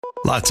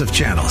Lots of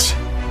channels,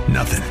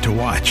 nothing to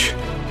watch,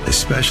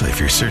 especially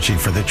if you're searching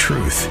for the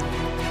truth.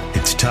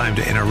 It's time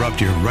to interrupt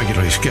your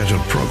regularly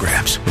scheduled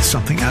programs with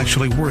something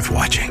actually worth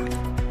watching.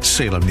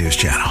 Salem News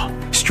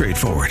Channel.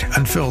 Straightforward,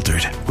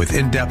 unfiltered, with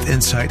in-depth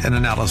insight and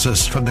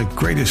analysis from the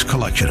greatest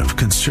collection of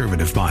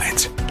conservative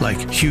minds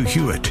like Hugh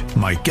Hewitt,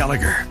 Mike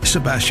Gallagher,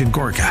 Sebastian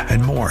Gorka,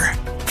 and more.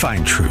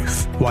 Find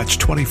truth. Watch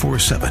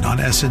 24/7 on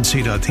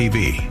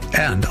snc.tv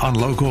and on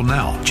Local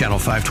Now, Channel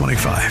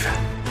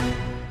 525.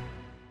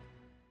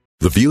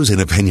 The views and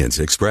opinions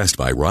expressed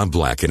by Rob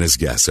Black and his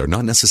guests are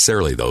not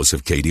necessarily those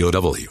of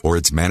KDOW or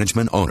its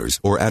management, owners,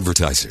 or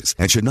advertisers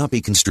and should not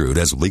be construed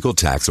as legal,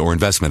 tax, or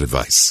investment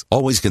advice.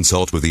 Always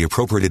consult with the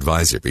appropriate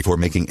advisor before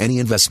making any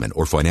investment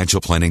or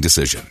financial planning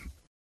decision.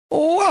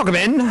 Welcome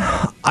in.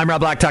 I'm Rob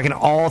Black, talking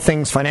all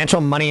things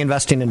financial, money,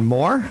 investing, and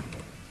more.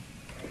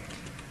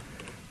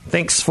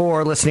 Thanks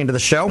for listening to the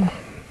show.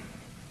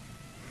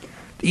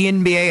 The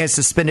NBA has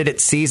suspended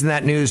its season.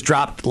 That news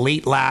dropped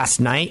late last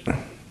night.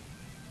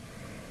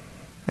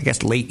 I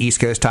guess late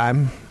East Coast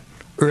time,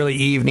 early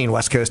evening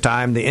West Coast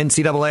time. The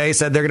NCAA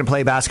said they're going to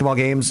play basketball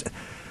games.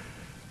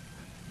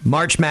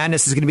 March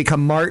Madness is going to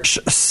become March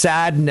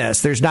Sadness.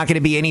 There's not going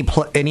to be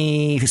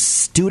any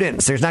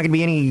students. There's not going to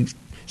be any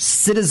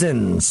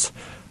citizens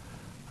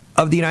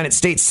of the United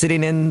States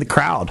sitting in the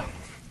crowd.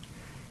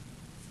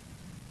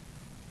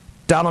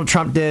 Donald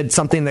Trump did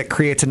something that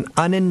creates an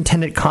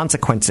unintended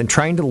consequence in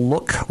trying to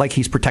look like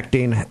he's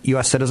protecting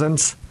U.S.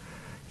 citizens.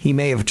 He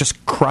may have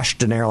just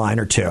crushed an airline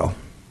or two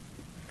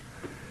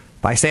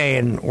by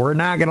saying, we're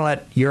not going to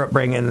let Europe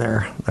bring in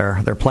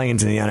their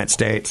planes in the United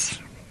States.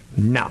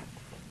 No.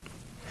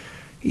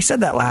 He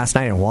said that last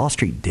night, and Wall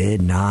Street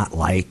did not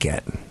like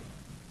it.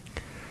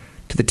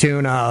 To the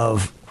tune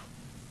of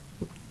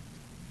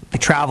the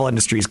travel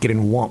industry is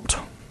getting whumped.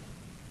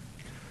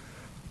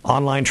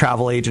 Online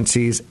travel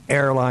agencies,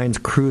 airlines,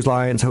 cruise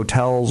lines,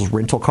 hotels,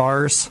 rental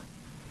cars.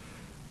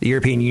 The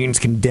European Union's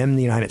condemned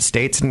the United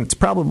States, and it's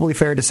probably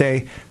fair to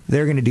say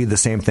they're going to do the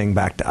same thing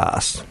back to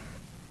us.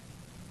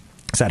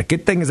 Is that a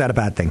good thing? Is that a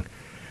bad thing?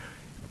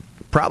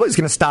 Probably is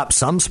going to stop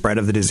some spread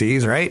of the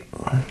disease, right?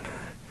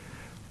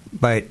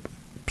 But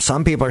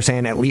some people are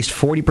saying at least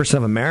 40%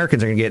 of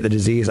Americans are going to get the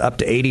disease, up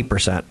to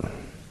 80%.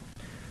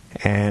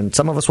 And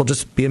some of us will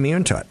just be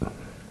immune to it.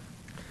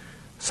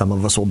 Some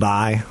of us will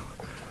die.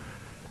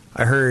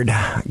 I heard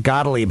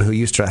Gottlieb, who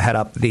used to head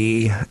up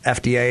the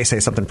FDA, say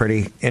something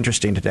pretty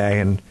interesting today,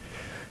 and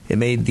it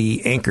made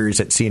the anchors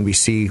at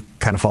CNBC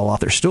kind of fall off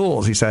their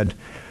stools. He said,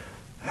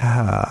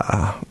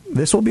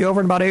 this will be over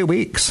in about 8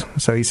 weeks.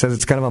 So he says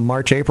it's kind of a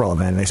March-April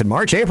event. And they said,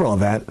 March-April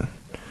event?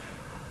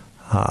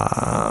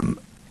 And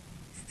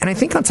I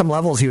think on some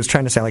levels he was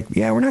trying to say, like,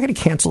 yeah, we're not going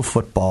to cancel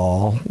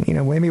football. You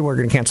know, maybe we're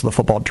going to cancel the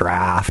football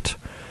draft.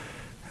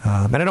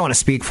 And I don't want to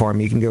speak for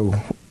him. You can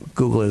go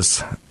Google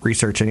his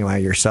research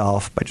anyway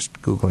yourself by just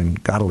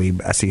Googling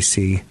Gottlieb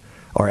SEC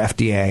or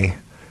FDA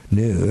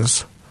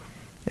news,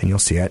 and you'll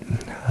see it.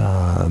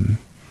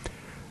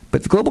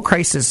 But the global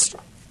crisis,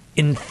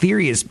 in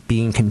theory, is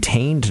being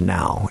contained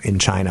now in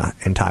China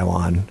and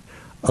Taiwan,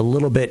 a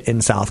little bit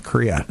in South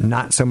Korea,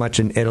 not so much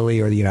in Italy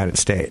or the United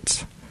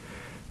States.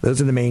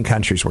 Those are the main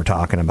countries we're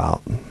talking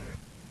about.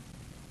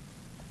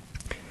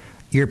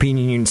 European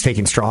Union is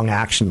taking strong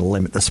action to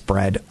limit the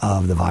spread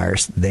of the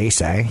virus, they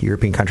say.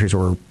 European countries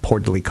were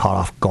reportedly caught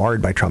off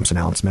guard by Trump's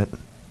announcement.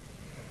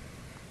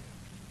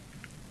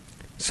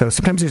 So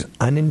sometimes there's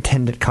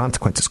unintended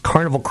consequences.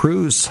 Carnival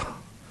Cruise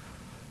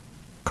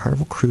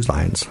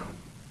Lines.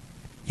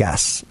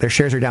 Yes, their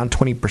shares are down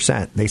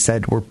 20%. They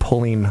said we're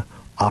pulling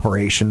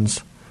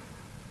operations.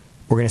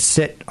 We're going to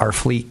sit our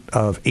fleet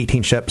of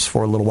 18 ships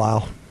for a little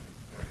while.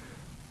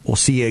 We'll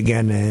see you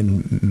again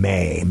in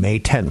May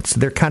 10th.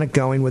 So they're kind of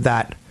going with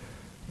that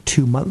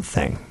 2-month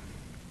thing.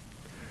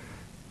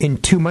 In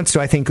 2 months, do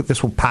I think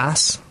this will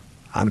pass?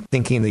 I'm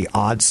thinking the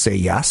odds say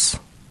yes.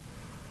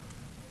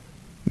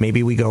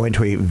 Maybe we go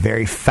into a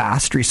very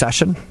fast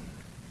recession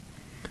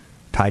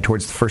tied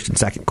towards the first and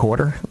second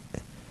quarter.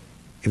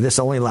 If this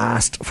only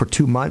lasts for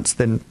 2 months,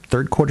 then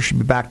third quarter should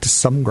be back to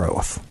some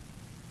growth.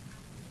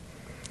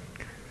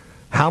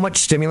 How much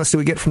stimulus do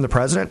we get from the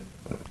president?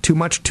 Too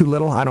much, too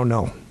little? I don't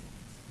know.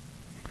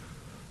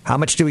 How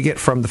much do we get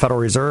from the Federal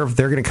Reserve?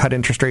 They're going to cut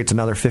interest rates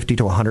another 50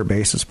 to 100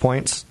 basis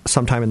points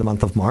sometime in the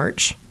month of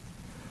March.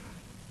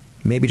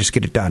 Maybe just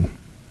get it done.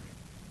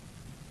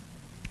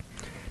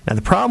 Now,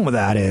 the problem with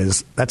that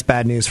is that's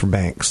bad news for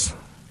banks.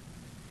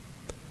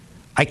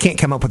 I can't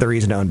come up with a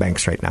reason to own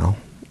banks right now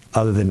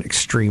other than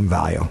extreme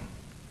value.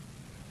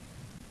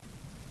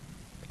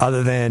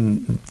 Other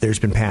than there's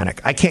been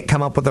panic. I can't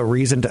come up with a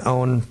reason to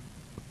own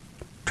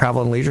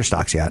travel and leisure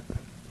stocks yet.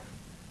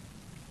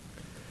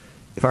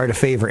 If I were to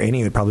favor any,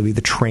 it would probably be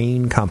the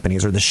train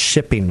companies or the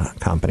shipping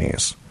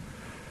companies.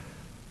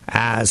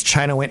 As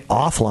China went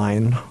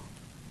offline,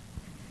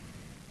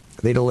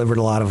 they delivered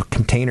a lot of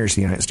containers to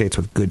the United States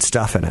with good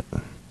stuff in it.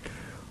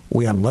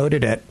 We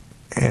unloaded it,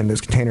 and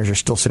those containers are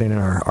still sitting in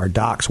our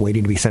docks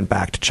waiting to be sent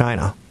back to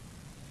China.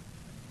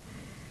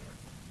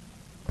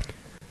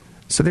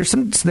 So there's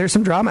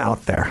some drama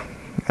out there.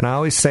 And I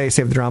always say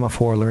save the drama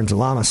for Lorenzo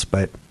Lamas,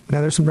 but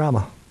now there's some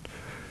drama.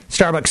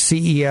 Starbucks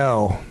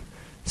CEO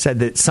said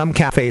that some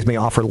cafes may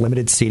offer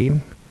limited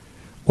seating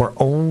or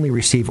only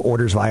receive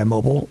orders via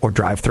mobile or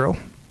drive-thru.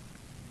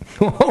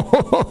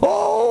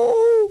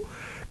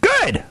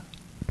 Good!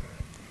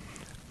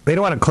 They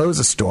don't want to close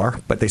the store,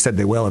 but they said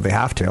they will if they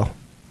have to.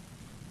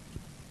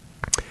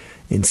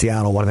 In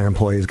Seattle, one of their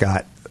employees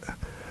got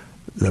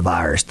the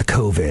virus, the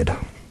COVID.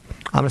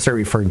 I'm going to start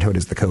referring to it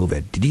as the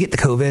COVID. Did you get the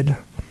COVID?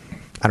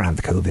 I don't have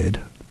the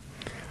COVID.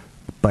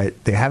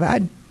 But they have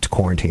had to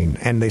quarantine.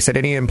 And they said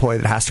any employee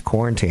that has to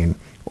quarantine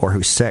or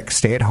who's sick,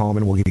 stay at home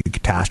and we'll give you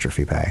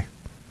catastrophe pay.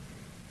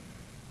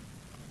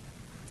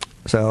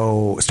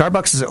 So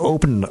Starbucks has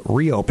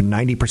reopened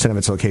 90% of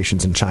its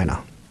locations in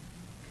China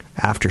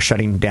after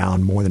shutting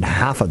down more than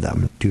half of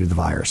them due to the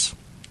virus,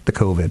 the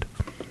COVID.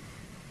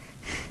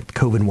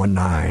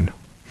 COVID-19.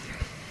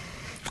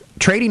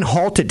 Trading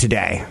halted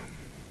today.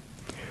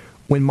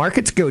 When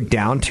markets go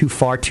down too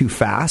far too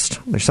fast,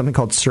 there's something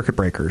called circuit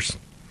breakers.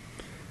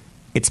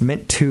 It's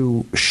meant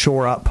to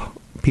shore up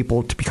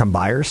people to become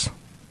buyers.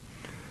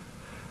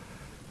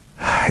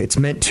 It's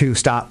meant to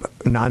stop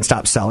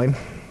nonstop selling.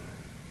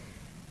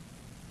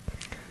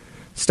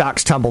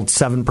 Stocks tumbled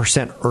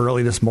 7%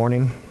 early this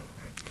morning.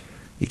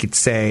 You could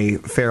say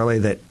fairly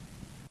that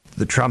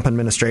the Trump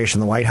administration,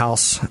 the White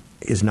House,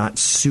 is not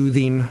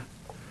soothing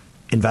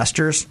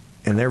investors,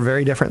 and they're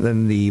very different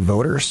than the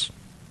voters.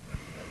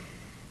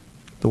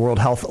 The World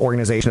Health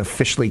Organization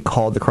officially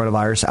called the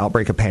coronavirus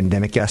outbreak a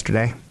pandemic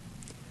yesterday.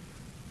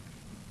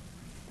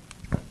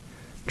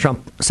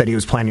 Trump said he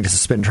was planning to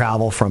suspend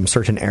travel from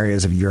certain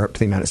areas of Europe to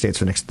the United States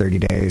for the next 30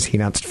 days. He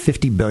announced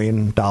 $50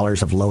 billion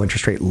of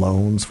low-interest rate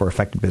loans for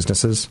affected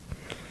businesses.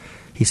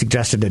 He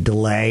suggested a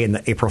delay in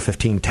the April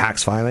 15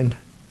 tax filing.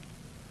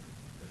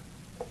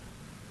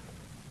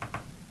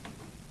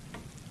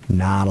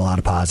 Not a lot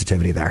of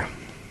positivity there.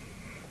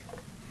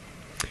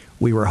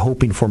 We were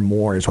hoping for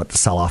more is what the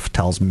sell-off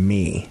tells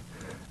me.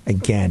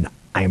 Again,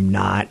 I'm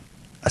not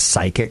a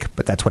psychic,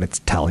 but that's what it's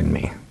telling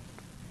me.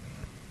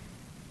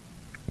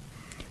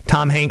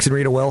 Tom Hanks and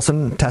Rita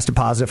Wilson tested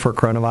positive for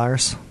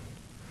coronavirus.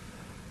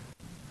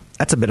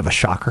 That's a bit of a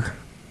shocker.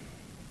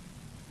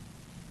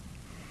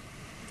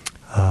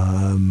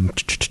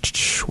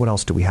 What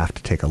else do we have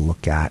to take a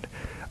look at?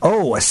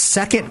 Oh, a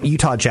second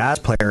Utah Jazz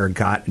player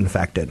got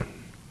infected.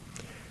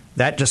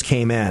 That just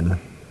came in.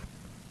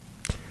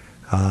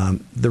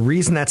 The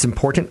reason that's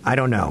important, I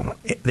don't know.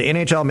 The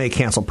NHL may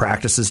cancel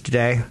practices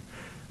today.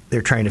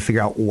 They're trying to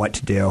figure out what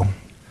to do.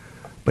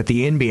 But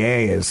the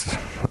NBA is,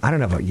 I don't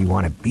know if you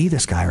want to be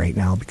this guy right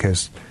now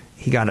because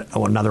he got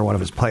another one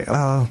of his players.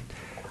 I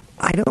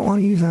don't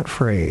want to use that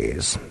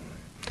phrase.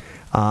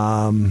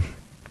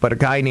 But a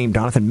guy named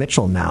Donovan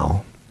Mitchell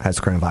now has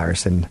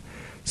coronavirus. And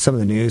some of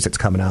the news that's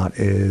coming out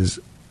is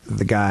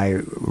the guy,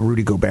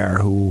 Rudy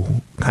Gobert, who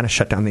kind of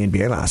shut down the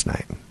NBA last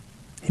night.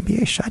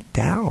 NBA shut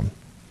down.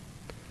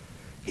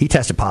 He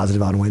tested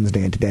positive on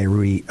Wednesday, and today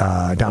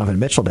Donovan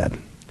Mitchell did.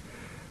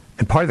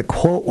 And part of the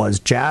quote was,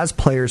 Jazz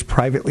players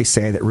privately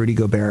say that Rudy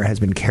Gobert has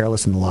been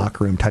careless in the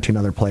locker room, touching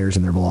other players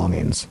and their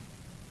belongings.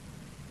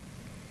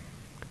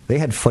 They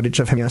had footage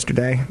of him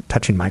yesterday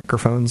touching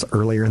microphones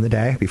earlier in the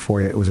day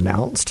before it was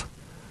announced.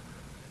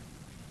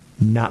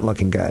 Not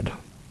looking good.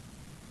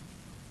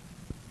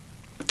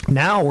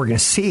 Now we're going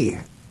to see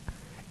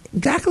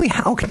exactly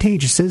how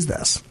contagious is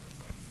this.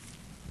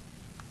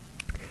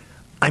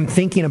 I'm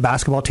thinking a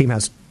basketball team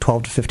has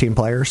 12 to 15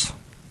 players.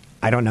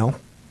 I don't know.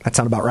 That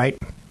sound about right?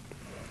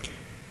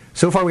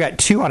 So far, we got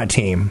 2 on a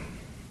team.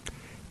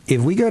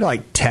 If we go to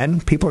like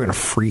 10, people are going to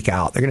freak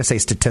out. They're going to say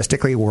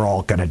statistically, we're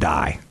all going to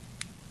die.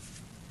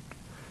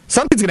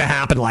 Something's going to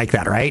happen like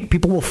that, right?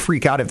 People will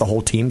freak out if the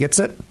whole team gets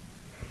it.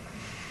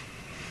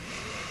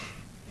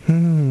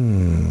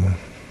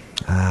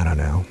 I don't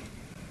know.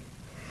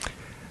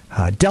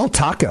 Del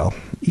Taco.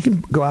 You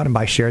can go out and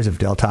buy shares of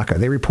Del Taco.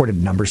 They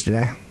reported numbers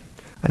today.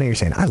 I know you're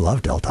saying, I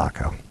love Del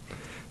Taco.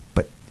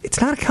 But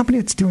it's not a company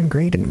that's doing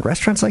great. And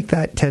restaurants like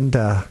that tend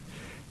to,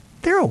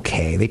 they're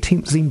okay. They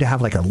seem to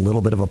have like a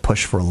little bit of a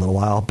push for a little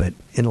while. But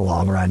in the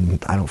long run,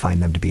 I don't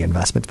find them to be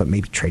investments, but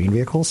maybe trading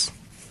vehicles.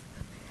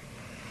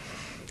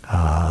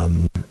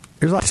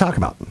 There's a lot to talk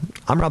about.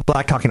 I'm Rob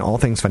Black, talking all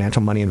things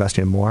financial, money,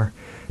 investing, and more.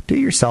 Do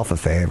yourself a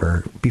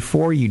favor.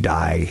 Before you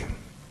die,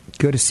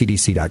 go to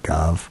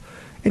cdc.gov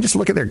and just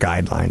look at their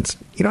guidelines.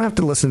 You don't have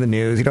to listen to the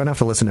news. You don't have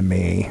to listen to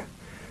me.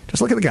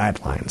 Just look at the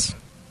guidelines.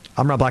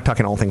 I'm Rob Black,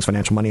 talking all things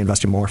financial, money,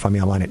 investing, more. Find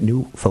me online at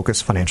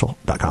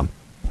newfocusfinancial.com.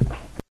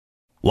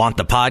 Want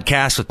the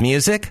podcast with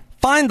music?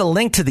 Find the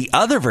link to the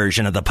other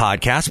version of the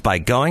podcast by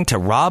going to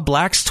Rob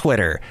Black's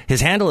Twitter. His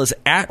handle is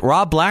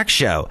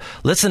 @RobBlackShow.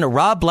 Listen to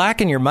Rob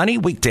Black and Your Money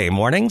weekday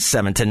mornings,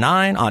 7 to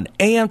 9 on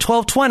AM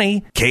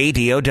 1220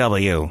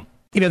 KDOW.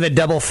 You know the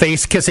double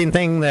face kissing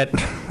thing that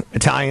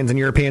Italians and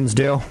Europeans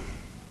do?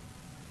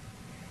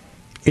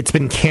 It's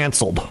been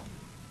canceled.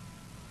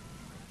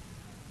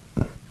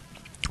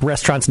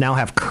 Restaurants now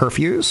have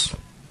curfews.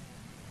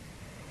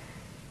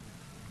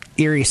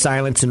 Eerie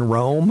silence in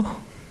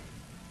Rome.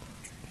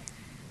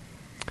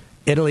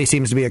 Italy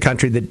seems to be a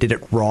country that did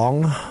it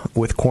wrong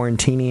with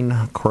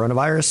quarantining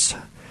coronavirus.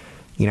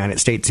 The United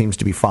States seems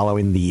to be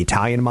following the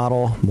Italian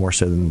model more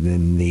so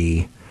than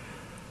the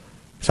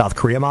South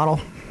Korea model.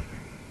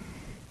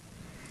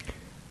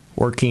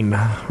 Working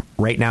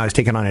right now is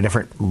taking on a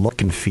different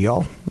look and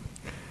feel.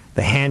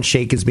 The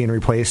handshake is being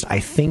replaced, I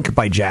think,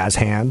 by jazz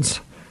hands,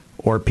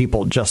 or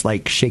people just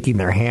like shaking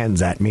their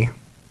hands at me.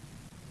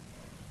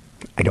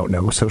 I don't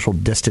know. Social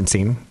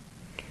distancing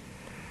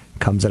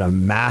comes at a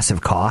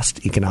massive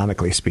cost,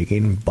 economically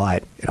speaking,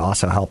 but it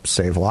also helps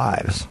save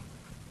lives.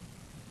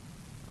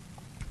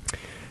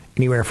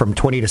 Anywhere from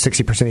 20 to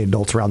 60% of the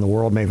adults around the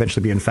world may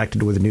eventually be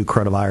infected with a new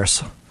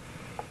coronavirus.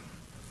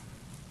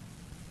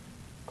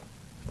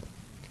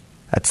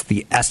 That's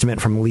the estimate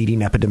from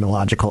leading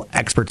epidemiological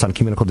experts on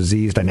communicable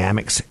disease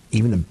dynamics.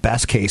 Even the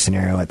best case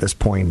scenario at this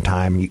point in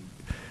time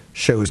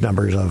shows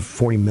numbers of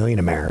 40 million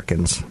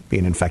Americans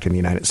being infected in the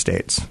United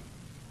States.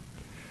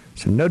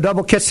 So no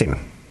double kissing.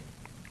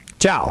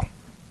 Ciao.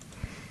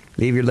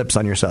 Leave your lips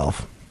on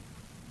yourself.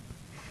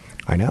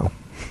 I know.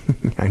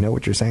 I know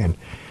what you're saying.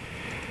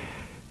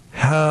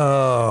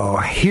 Oh,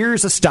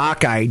 here's a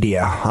stock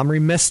idea. I'm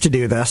remiss to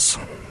do this.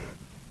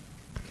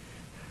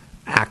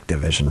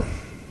 Activision.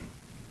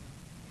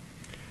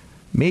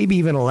 Maybe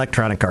even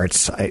Electronic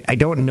Arts. I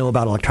don't know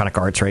about Electronic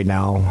Arts right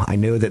now. I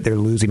know that they're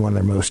losing one of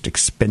their most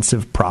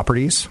expensive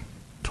properties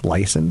to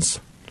license,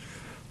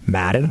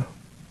 Madden.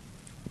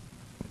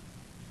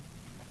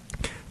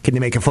 Can they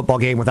make a football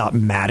game without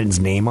Madden's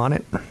name on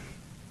it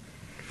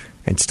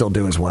and still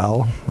do as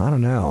well? I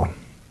don't know.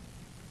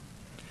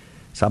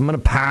 So I'm going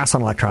to pass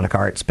on Electronic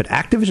Arts, but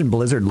Activision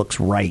Blizzard looks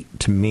right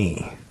to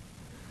me.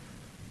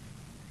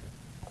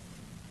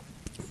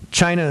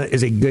 China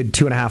is a good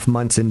 2.5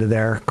 months into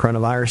their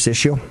coronavirus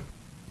issue,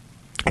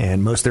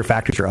 and most of their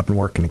factories are up and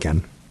working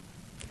again.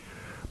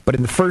 But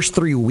in the first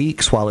 3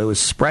 weeks while it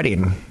was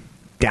spreading,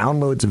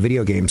 downloads of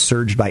video games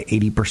surged by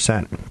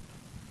 80%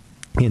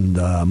 in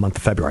the month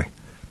of February.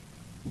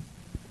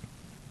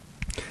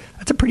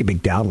 That's a pretty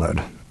big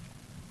download.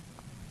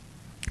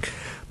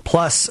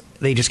 Plus,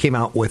 they just came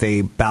out with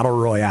a Battle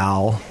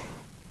Royale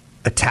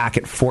attack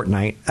at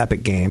Fortnite,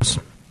 Epic Games,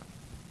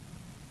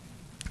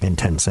 and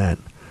Tencent.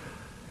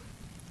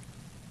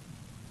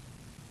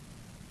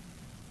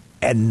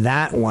 And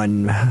that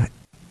one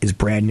is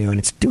brand new, and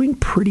it's doing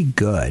pretty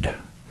good.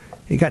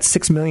 You got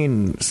 6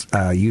 million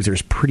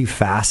users pretty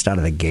fast out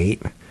of the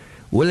gate.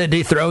 Will it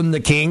dethrone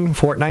the king,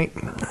 Fortnite?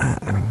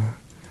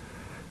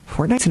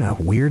 Fortnite's in a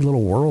weird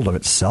little world of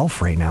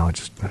itself right now.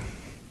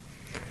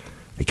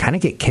 They kind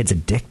of get kids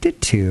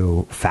addicted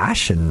to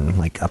fashion,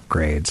 like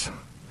upgrades.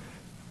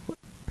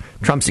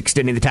 Trump's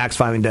extending the tax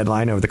filing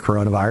deadline over the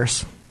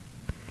coronavirus.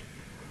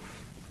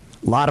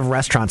 A lot of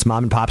restaurants,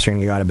 mom and pops, are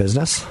going to go out of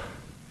business.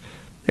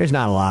 There's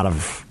not a lot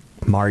of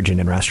margin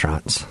in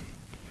restaurants.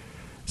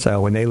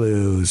 So when they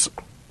lose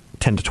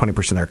 10 to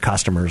 20% of their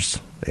customers,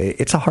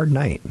 it's a hard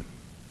night.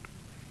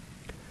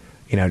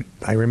 You know,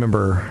 I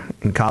remember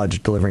in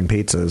college delivering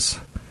pizzas.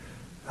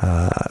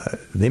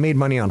 They made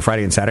money on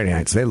Friday and Saturday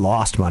nights. They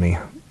lost money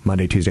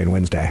Monday, Tuesday, and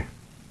Wednesday.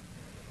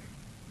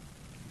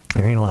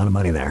 There ain't a lot of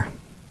money there.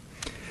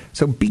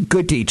 So be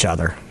good to each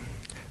other.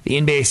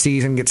 The NBA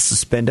season gets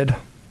suspended.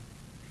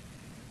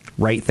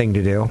 Right thing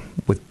to do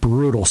with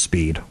brutal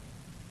speed.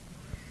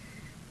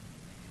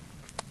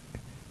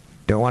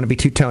 Don't want to be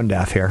too tone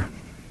deaf here.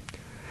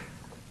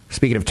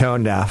 Speaking of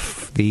tone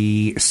deaf,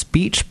 the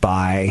speech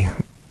by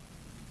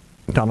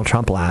Donald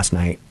Trump last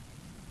night,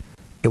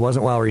 it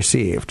wasn't well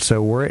received.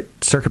 So we're at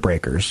circuit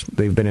breakers.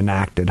 They've been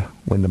enacted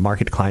when the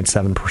market declined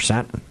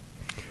 7%.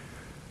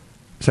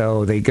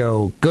 So they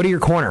go to your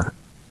corner,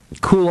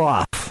 cool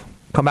off,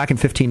 come back in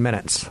 15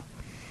 minutes.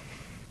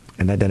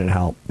 And that didn't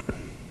help.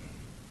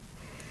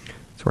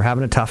 So we're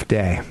having a tough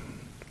day.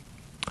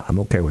 I'm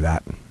okay with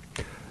that.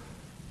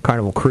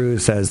 Carnival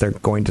Cruise says they're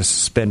going to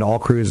suspend all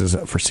cruises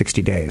for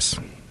 60 days.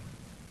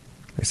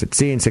 They said,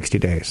 see you in 60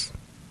 days.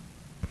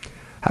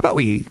 How about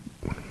we...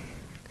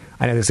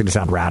 I know this is going to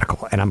sound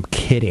radical, and I'm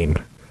kidding.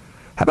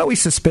 How about we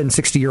suspend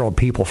 60-year-old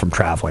people from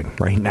traveling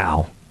right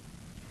now?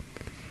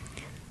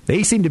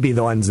 They seem to be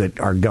the ones that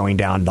are going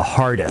down the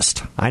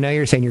hardest. I know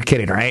you're saying you're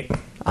kidding, right?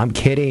 I'm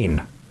kidding.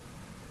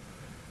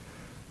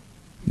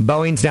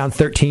 Boeing's down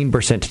 13%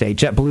 today.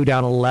 JetBlue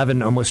down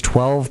 11%, almost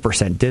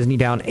 12%. Disney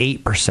down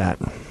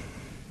 8%.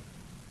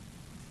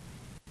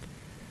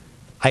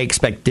 I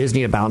expect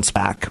Disney to bounce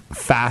back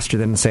faster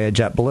than, say, a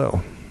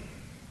JetBlue.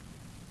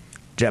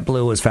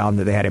 JetBlue was found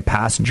that they had a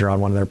passenger on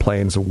one of their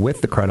planes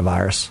with the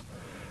coronavirus.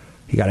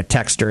 He got a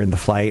text during the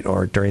flight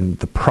or during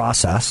the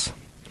process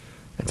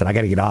and said, I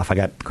got to get off. I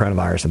got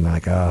coronavirus. And they're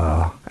like,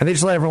 oh. And they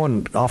just let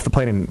everyone off the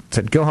plane and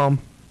said, go home.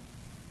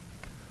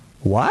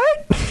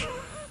 What?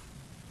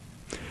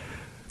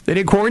 They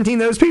didn't quarantine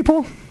those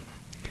people?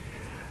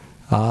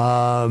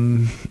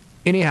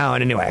 Anyhow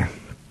and anyway.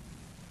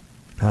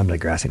 I'm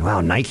digressing.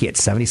 Wow, Nike at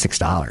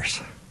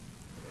 $76.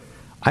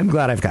 I'm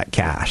glad I've got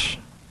cash.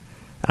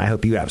 And I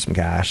hope you have some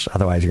cash.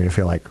 Otherwise, you're going to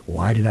feel like,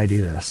 why did I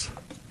do this?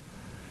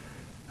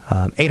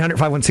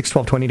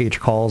 800-516-1220 to get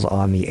your calls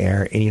on the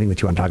air. Anything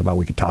that you want to talk about,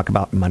 we could talk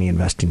about. Money,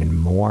 investing, and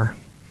more.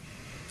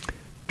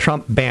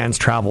 Trump bans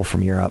travel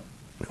from Europe,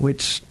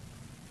 which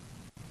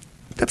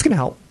that's going to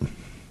help.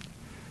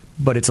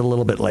 But it's a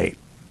little bit late.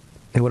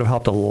 It would have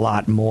helped a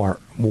lot more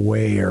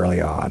way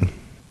early on.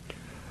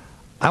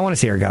 I want to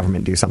see our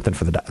government do something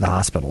for the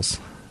hospitals.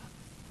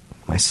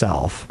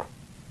 Myself.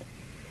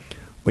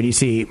 When you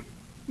see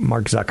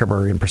Mark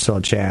Zuckerberg and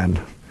Priscilla Chan,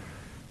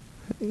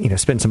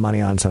 spend some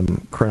money on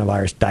some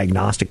coronavirus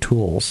diagnostic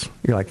tools,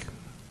 you're like,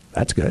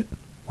 that's good.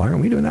 Why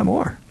aren't we doing that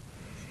more?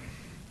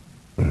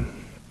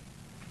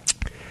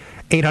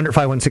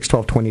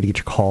 800-516-1220 to get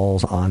your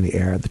calls on the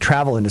air. The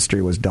travel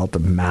industry was dealt a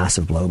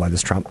massive blow by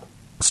this Trump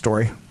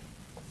story.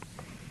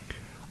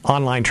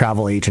 Online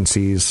travel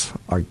agencies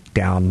are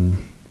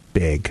down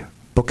big.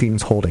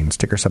 Bookings Holdings,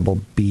 ticker symbol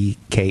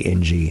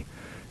BKNG,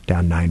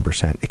 down 9%.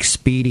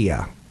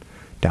 Expedia,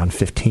 down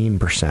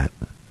 15%.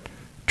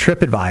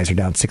 TripAdvisor,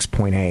 down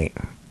 6.8%.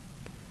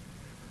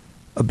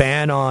 A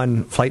ban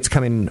on flights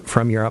coming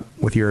from Europe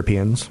with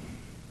Europeans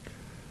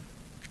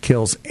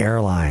kills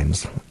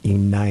airlines.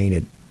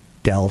 United,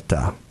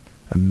 Delta,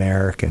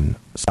 American,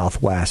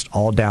 Southwest,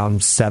 all down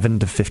 7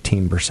 to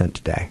 15%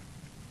 today.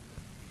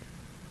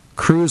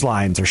 Cruise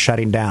lines are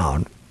shutting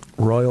down.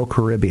 Royal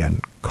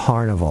Caribbean,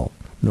 Carnival,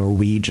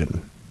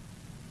 Norwegian.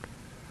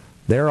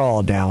 They're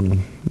all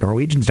down.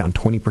 Norwegian's down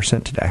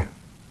 20% today.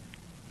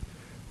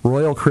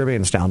 Royal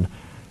Caribbean's down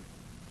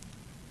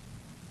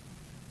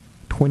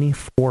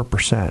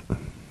 24%.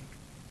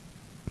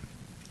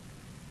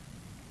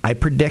 I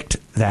predict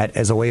that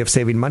as a way of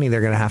saving money,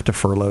 they're going to have to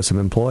furlough some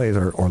employees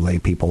or lay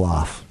people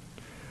off.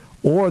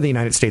 Or the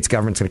United States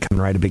government's going to come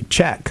and write a big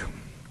check.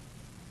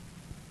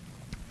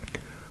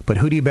 But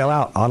who do you bail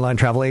out? Online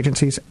travel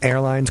agencies,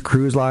 airlines,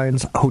 cruise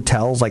lines,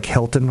 hotels like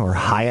Hilton or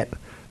Hyatt,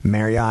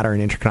 Marriott or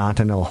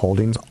Intercontinental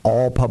Holdings,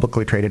 all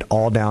publicly traded,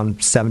 all down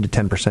 7 to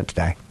 10%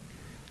 today.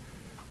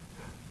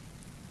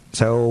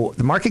 So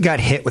the market got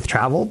hit with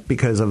travel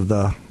because of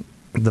the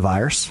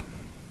virus.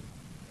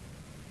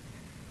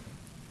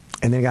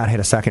 And then it got hit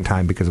a second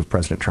time because of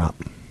President Trump.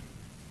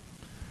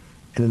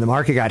 And then the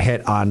market got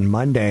hit on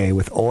Monday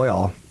with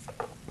oil.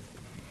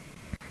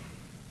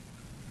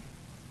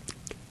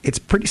 It's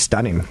pretty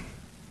stunning.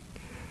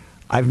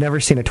 I've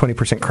never seen a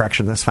 20%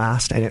 correction this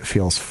fast, and it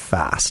feels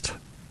fast.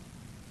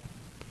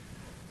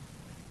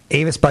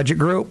 Avis Budget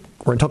Group,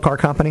 rental car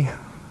company,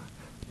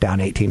 down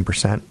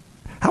 18%.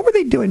 How were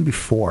they doing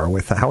before?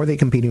 How are they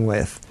competing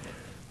with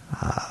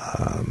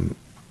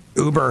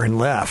Uber and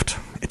Lyft?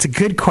 It's a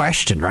good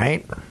question,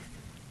 right?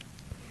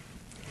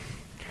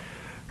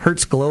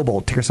 Hertz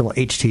Global, ticker symbol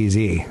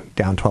HTZ,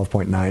 down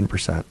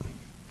 12.9%.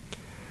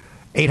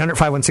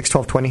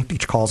 800-516-1220,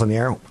 get your calls on the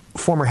air.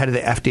 Former head of the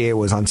FDA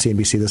was on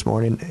CNBC this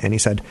morning, and he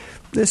said,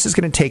 this is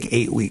going to take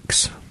 8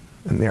 weeks.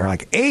 And they're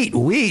like, 8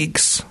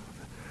 weeks?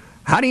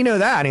 How do you know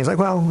that? And he's like,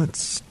 well,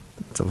 it's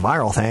a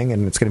viral thing,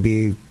 and it's going to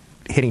be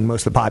hitting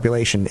most of the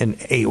population in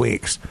 8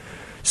 weeks.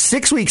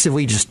 6 weeks if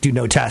we just do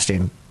no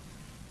testing.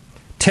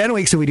 10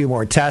 weeks if we do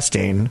more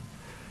testing.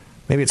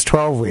 Maybe it's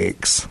 12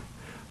 weeks.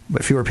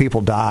 But fewer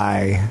people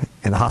die,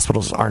 and the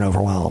hospitals aren't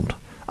overwhelmed.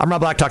 I'm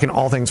Rob Black, talking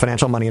all things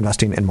financial, money,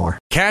 investing, and more.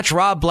 Catch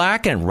Rob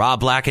Black and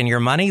Rob Black and Your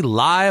Money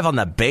live on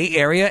the Bay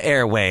Area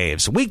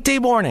airwaves, weekday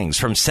mornings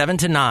from 7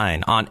 to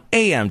 9 on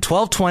AM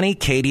 1220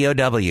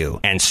 KDOW,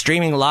 and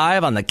streaming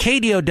live on the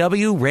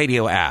KDOW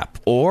radio app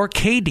or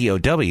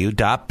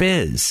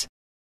KDOW.biz.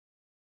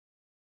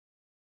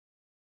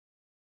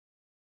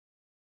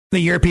 The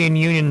European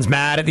Union's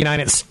mad at the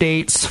United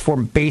States for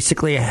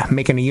basically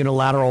making a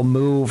unilateral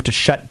move to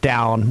shut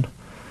down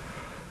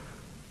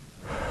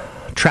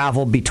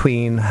travel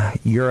between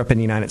Europe and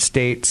the United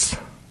States.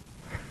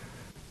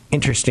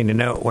 Interesting to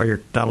note where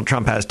Donald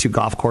Trump has 2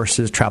 golf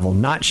courses, travel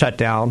not shut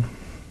down.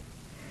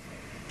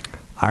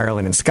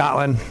 Ireland and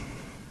Scotland.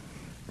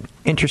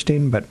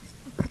 Interesting, but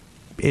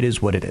it is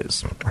what it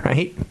is,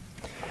 right?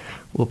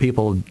 Well,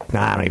 people,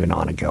 I don't even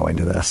want to go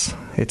into this.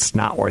 It's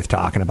not worth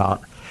talking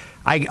about.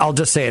 I'll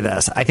just say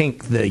this. I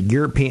think the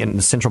European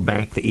Central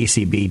Bank, the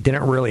ECB,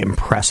 didn't really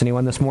impress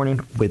anyone this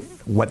morning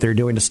with what they're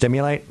doing to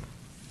stimulate.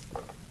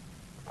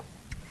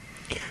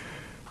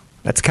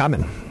 That's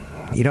coming.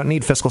 You don't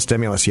need fiscal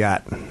stimulus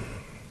yet.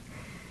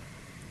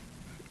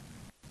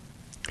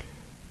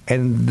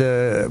 And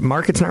the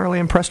market's not really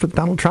impressed with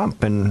Donald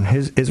Trump and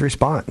his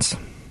response.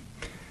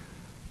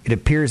 It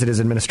appears that his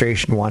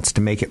administration wants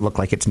to make it look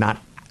like it's not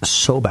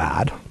so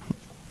bad.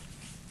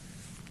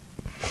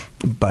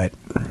 But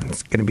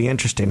it's going to be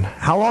interesting.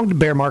 How long do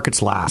bear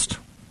markets last?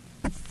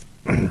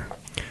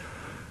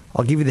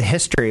 I'll give you the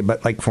history,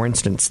 but like, for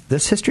instance,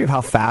 this history of how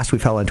fast we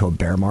fell into a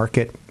bear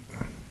market,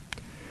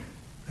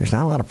 there's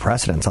not a lot of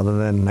precedents other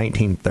than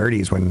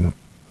 1930s when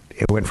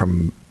it went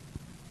from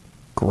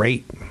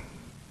great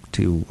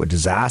to a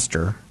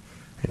disaster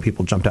and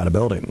people jumped out of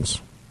buildings.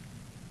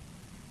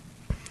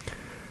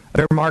 A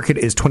bear market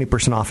is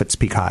 20% off its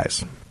peak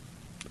highs.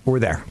 We're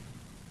there.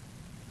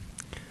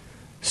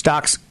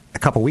 Stocks a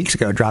couple weeks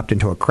ago dropped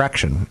into a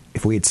correction.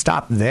 If we had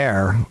stopped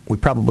there, we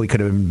probably could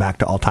have been back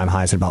to all-time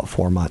highs in about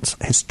 4 months,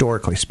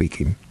 historically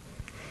speaking.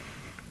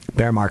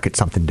 Bear market,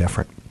 something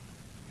different.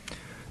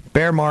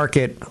 Bear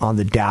market on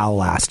the Dow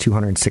lasts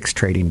 206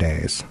 trading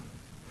days.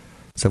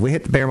 So if we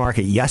hit the bear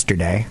market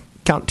yesterday,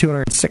 count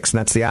 206, and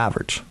that's the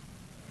average.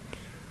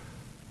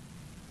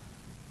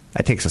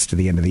 That takes us to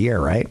the end of the year,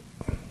 right?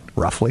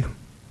 Roughly.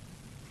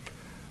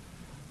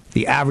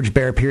 The average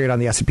bear period on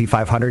the S&P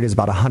 500 is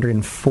about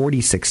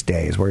 146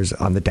 days, whereas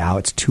on the Dow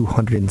it's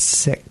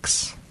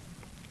 206.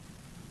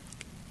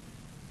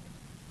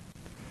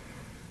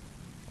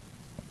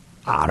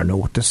 I don't know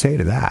what to say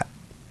to that,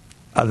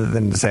 other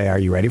than to say, are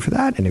you ready for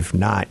that? And if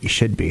not, you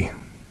should be.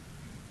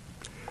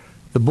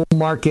 The bull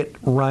market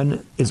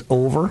run is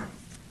over.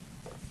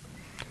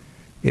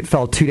 It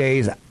fell 2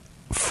 days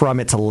from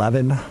its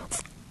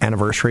 11th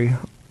anniversary.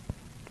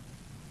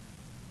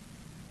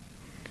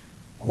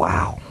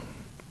 Wow.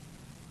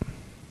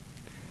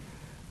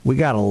 We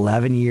got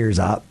 11 years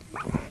up.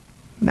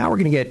 Now we're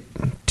going to get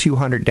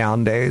 200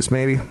 down days,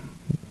 maybe.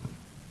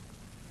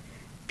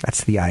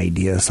 That's the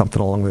idea,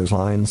 something along those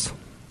lines.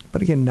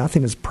 But again,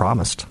 nothing is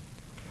promised.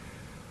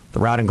 The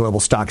rout in global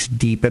stocks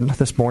deepened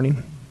this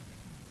morning.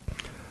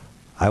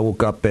 I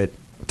woke up at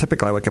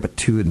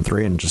 2 and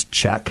 3 and just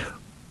check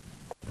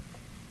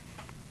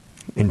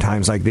in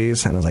times like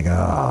these. And I was like,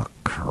 oh,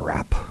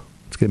 crap.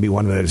 It's going to be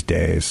one of those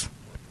days.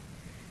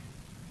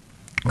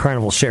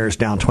 Carnival shares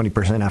down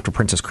 20% after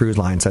Princess Cruise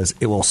Line says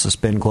it will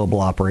suspend global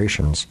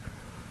operations.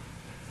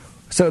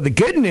 So the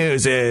good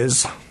news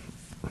is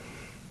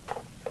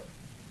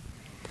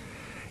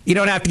you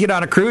don't have to get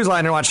on a cruise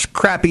line and watch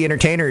crappy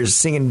entertainers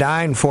sing and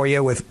dine for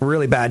you with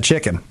really bad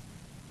chicken.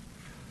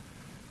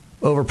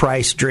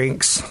 Overpriced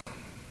drinks.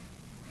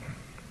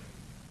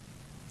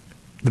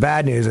 The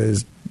bad news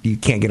is you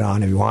can't get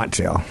on if you want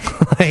to.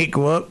 Like,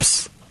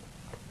 whoops.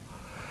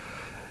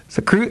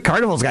 So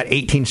Carnival's got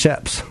 18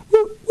 ships.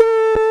 Woo,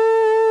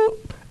 woo.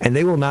 And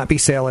they will not be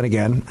sailing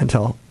again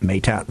until May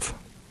 10th.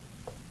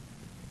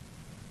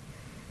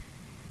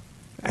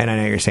 And I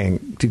know you're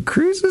saying, do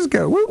cruises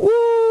go woo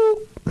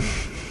woo?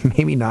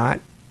 Maybe not.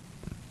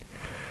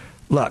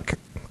 Look,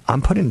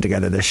 I'm putting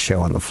together this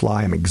show on the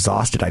fly. I'm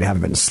exhausted. I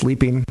haven't been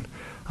sleeping.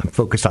 I'm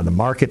focused on the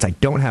markets. I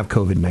don't have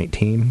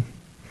COVID-19.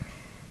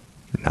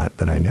 Not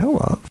that I know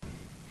of.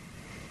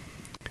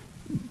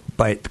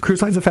 But the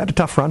cruise lines have had a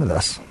tough run of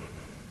this.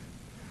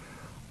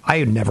 I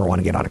would never want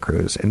to get on a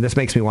cruise. And this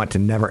makes me want to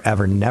never,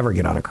 ever, never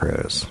get on a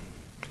cruise.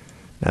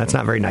 Now, that's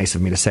not very nice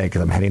of me to say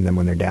because I'm heading them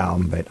when they're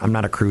down, but I'm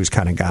not a cruise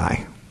kind of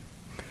guy.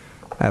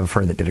 I have a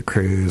friend that did a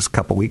cruise a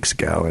couple weeks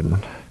ago, and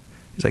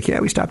he's like, yeah,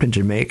 we stopped in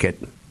Jamaica at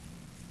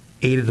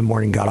 8 in the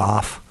morning, got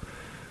off.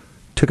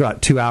 Took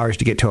about 2 hours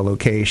to get to a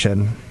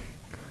location.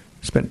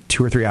 Spent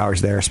 2 or 3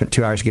 hours there. Spent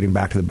 2 hours getting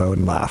back to the boat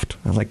and left.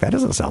 I was like, that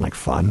doesn't sound like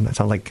fun. That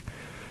sounds like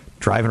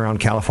driving around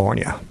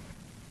California.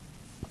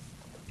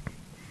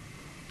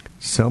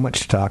 So much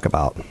to talk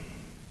about.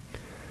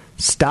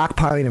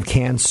 Stockpiling of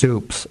canned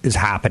soups is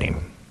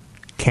happening.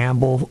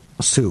 Campbell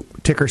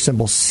Soup, ticker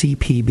symbol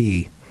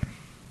CPB.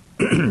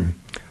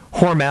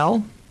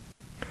 Hormel,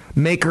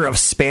 maker of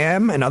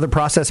Spam and other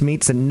processed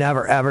meats that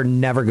never, ever,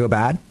 never go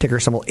bad, ticker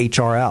symbol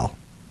HRL.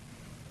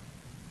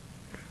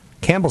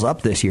 Campbell's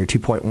up this year,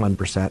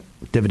 2.1%.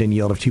 Dividend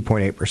yield of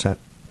 2.8%.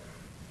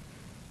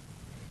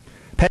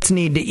 Pets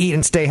need to eat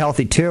and stay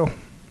healthy, too.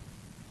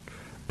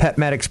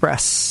 PetMed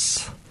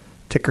Express,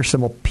 ticker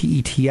symbol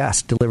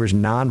PETS, delivers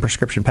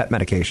non-prescription pet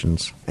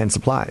medications and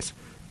supplies.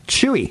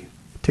 Chewy,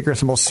 ticker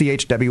symbol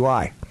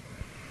CHWI.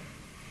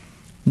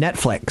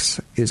 Netflix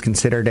is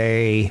considered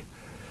a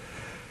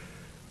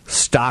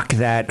stock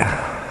that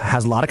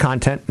has a lot of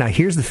content. Now,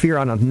 here's the fear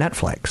on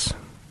Netflix.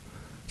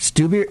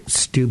 Studios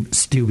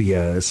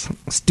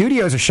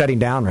are shutting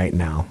down right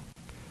now.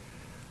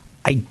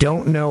 I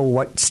don't know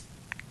what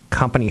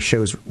company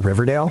shows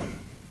Riverdale,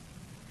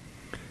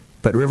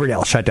 but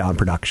Riverdale shut down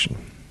production.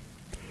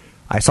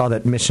 I saw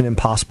that Mission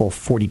Impossible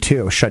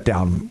 42 shut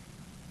down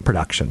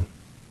production.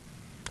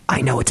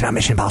 I know it's not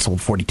Mission Impossible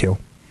 42,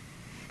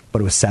 but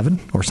it was 7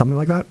 or something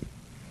like that.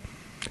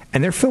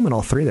 And they're filming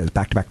all 3 of those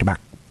back to back to back.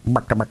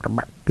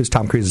 Because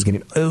Tom Cruise is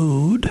getting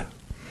old.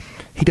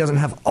 He doesn't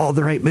have all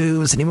the right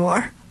moves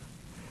anymore.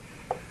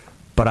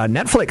 But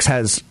Netflix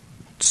has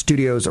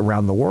studios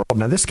around the world.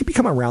 Now, this could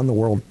become a around the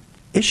world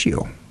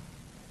issue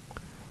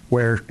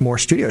where more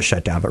studios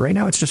shut down. But right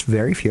now, it's just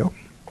very few.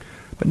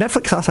 But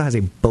Netflix also has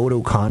a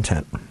boatload of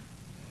content,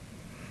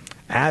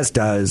 as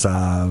does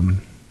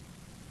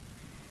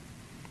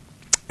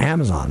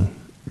Amazon.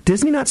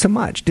 Disney, not so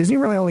much. Disney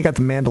really only got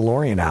The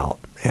Mandalorian out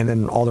and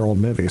then all their old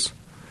movies.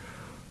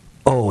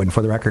 Oh, and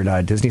for the record,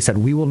 Disney said,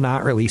 we will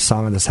not release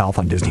Song of the South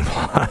on Disney+.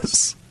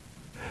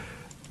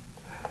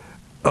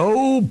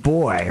 Oh,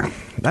 boy.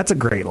 That's a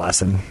great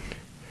lesson.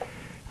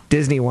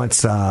 Disney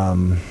once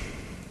got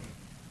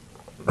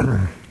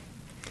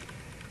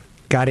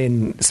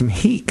in some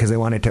heat because they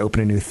wanted to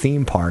open a new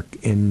theme park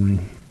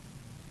in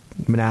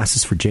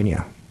Manassas,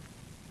 Virginia.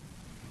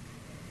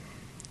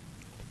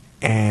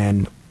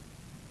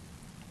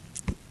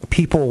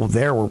 people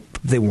there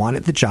they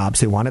wanted the jobs,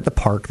 they wanted the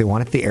park, they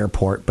wanted the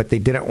airport, but they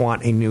didn't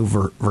want a new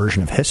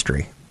version of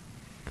history.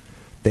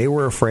 They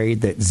were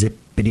afraid that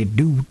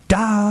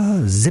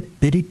zippity-doo-dah,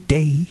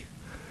 zippity-day,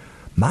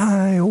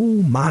 my,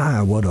 oh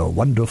my, what a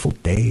wonderful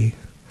day.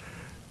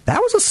 That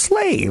was a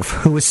slave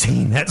who was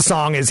singing that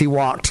song as he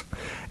walked,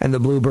 and the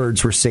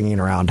bluebirds were singing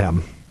around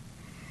him.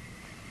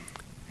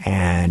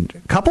 And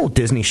a couple of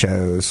Disney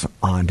shows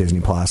on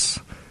Disney Plus,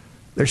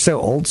 they're so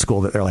old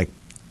school that they're like,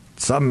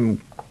 some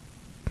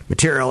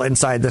material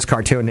inside this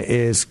cartoon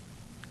is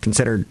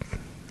considered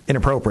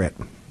inappropriate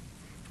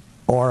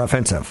or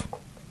offensive.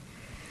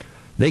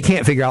 They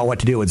can't figure out what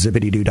to do with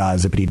zippity-doo-dah,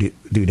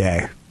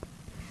 zippity-doo-day.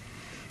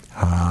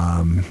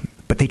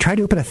 But they tried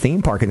to open a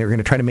theme park, and they were going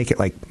to try to make it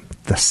like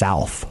the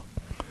South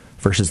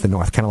versus the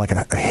North, kind of like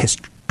a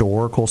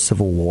historical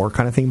Civil War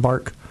kind of theme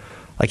park.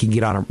 Like you can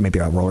get on maybe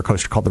a roller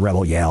coaster called the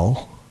Rebel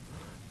Yell,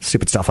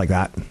 stupid stuff like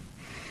that.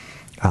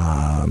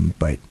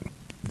 But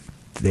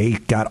they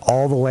got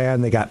all the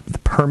land, they got the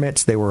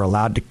permits, they were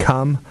allowed to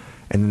come,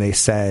 and then they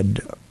said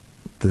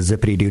the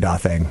zippity-doo-dah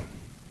thing.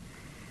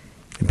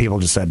 And people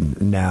just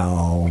said,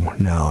 no.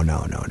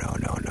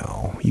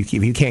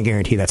 You can't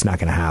guarantee that's not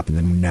going to happen,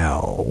 then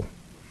no.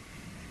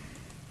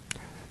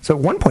 So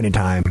at one point in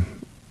time,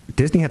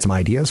 Disney had some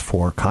ideas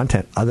for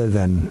content other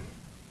than,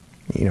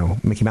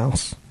 Mickey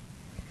Mouse.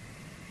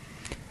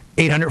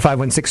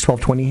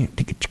 800-516-1220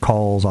 to get your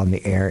calls on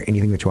the air.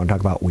 Anything that you want to talk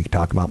about, we can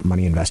talk about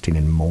money investing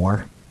and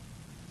more.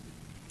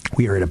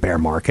 We are in a bear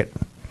market.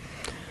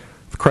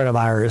 The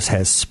coronavirus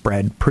has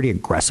spread pretty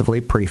aggressively,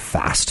 pretty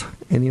fast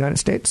in the United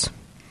States.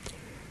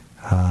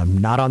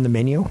 Not on the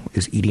menu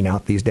is eating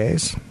out these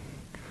days.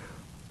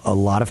 A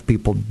lot of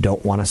people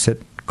don't want to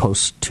sit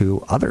close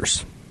to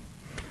others.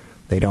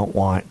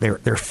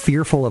 They're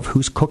fearful of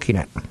who's cooking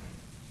it.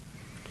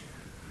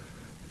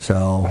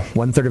 So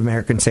 1/3 of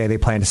Americans say they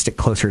plan to stick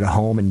closer to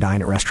home and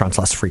dine at restaurants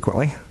less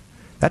frequently.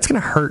 That's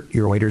going to hurt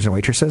your waiters and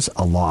waitresses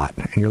a lot.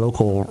 And your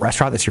local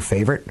restaurant that's your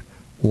favorite,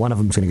 one of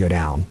them is going to go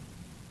down.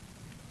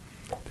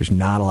 There's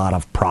not a lot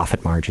of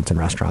profit margins in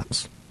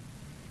restaurants.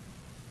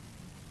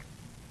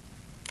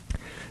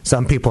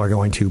 Some people are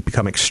going to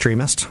become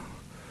extremist.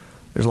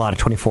 There's a lot of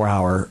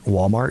 24-hour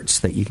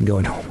Walmarts that you can go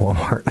into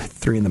Walmart at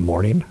 3 in the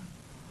morning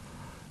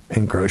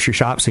and grocery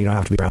shop so you don't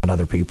have to be around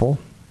other people.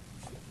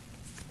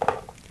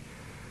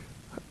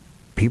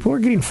 People are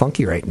getting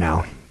funky right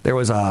now. There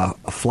was a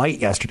flight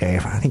yesterday,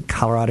 I think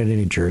Colorado to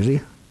New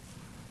Jersey,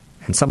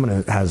 and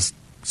someone has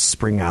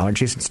spring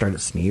allergies and started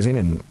sneezing,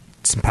 and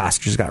some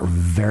passengers got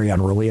very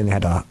unruly and they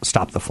had to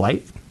stop the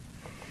flight,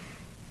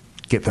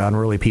 get the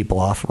unruly people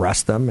off,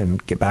 rest them,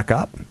 and get back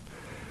up.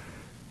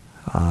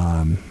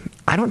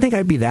 I don't think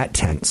I'd be that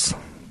tense,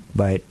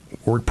 but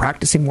we're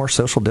practicing more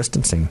social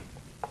distancing.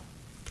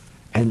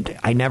 And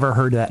I never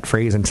heard that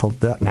phrase until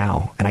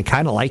now, and I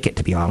kind of like it,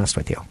 to be honest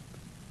with you.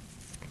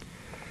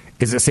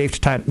 Is it safe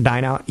to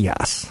dine out?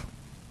 Yes.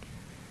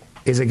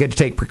 Is it good to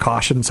take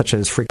precautions such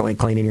as frequently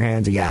cleaning your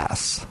hands?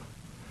 Yes.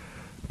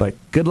 But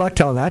good luck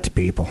telling that to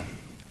people.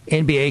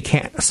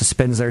 NBA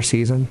suspends their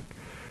season.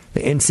 The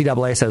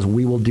NCAA says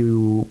we will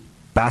do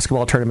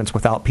basketball tournaments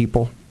without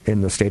people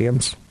in the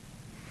stadiums.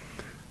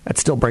 That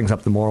still brings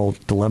up the moral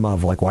dilemma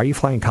of, like, why are you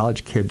flying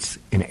college kids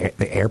in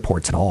the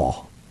airports at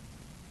all?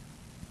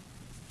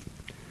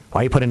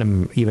 Why are you putting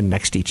them even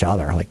next to each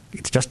other? Like,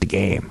 it's just a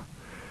game.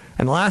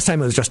 And the last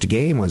time it was just a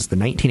game was the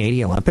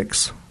 1980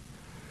 Olympics,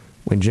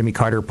 when Jimmy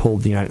Carter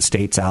pulled the United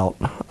States out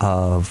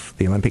of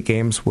the Olympic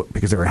Games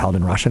because they were held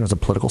in Russia. It was a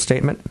political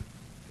statement.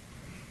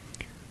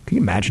 Can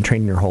you imagine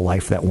training your whole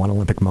life for that one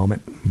Olympic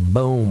moment?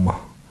 Boom.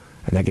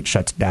 And that gets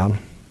shut down.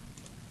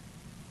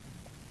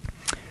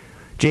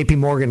 JP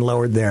Morgan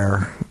lowered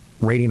their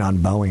rating on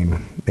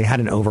Boeing. They had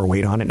an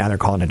overweight on it. Now they're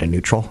calling it a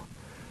neutral.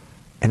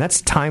 And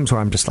that's times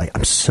where I'm just like,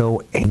 I'm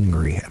so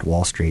angry at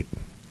Wall Street.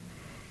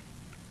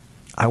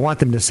 I want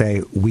them to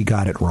say, we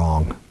got it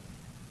wrong.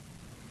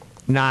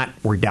 Not,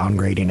 we're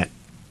downgrading it.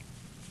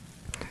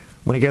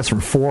 When it goes from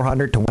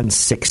 400 to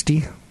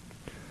 160,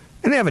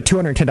 and they have a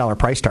 $210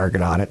 price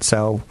target on it,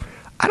 so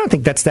I don't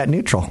think that's that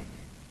neutral.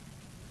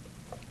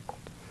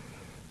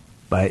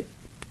 But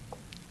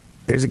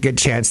there's a good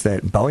chance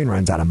that Boeing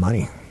runs out of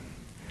money.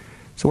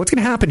 So what's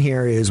going to happen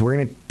here is we're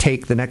going to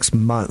take the next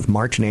month,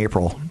 March and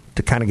April,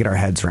 to kind of get our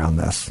heads around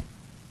this.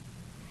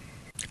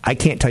 I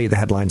can't tell you the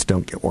headlines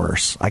don't get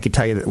worse. I can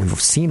tell you that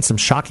we've seen some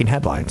shocking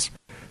headlines.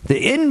 The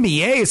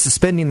NBA is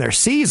suspending their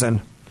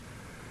season.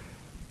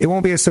 It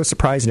won't be so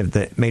surprising if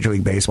the Major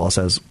League Baseball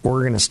says,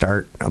 we're going to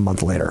start a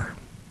month later.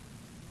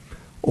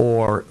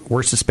 Or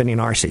we're suspending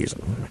our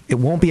season. It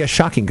won't be as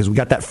shocking because we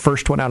got that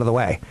first one out of the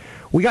way.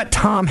 We got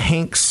Tom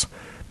Hanks.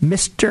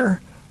 Mr.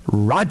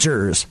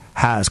 Rogers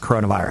has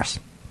coronavirus.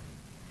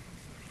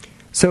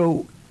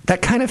 So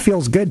that kind of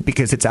feels good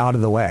because it's out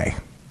of the way.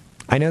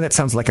 I know that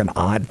sounds like an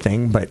odd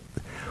thing, but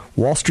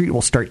Wall Street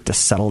will start to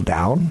settle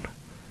down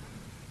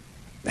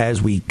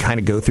as we kind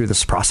of go through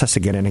this process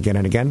again and again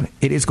and again.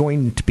 It is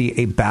going to be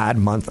a bad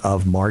month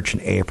of March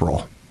and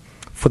April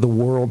for the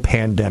world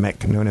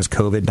pandemic known as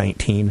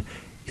COVID-19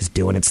 is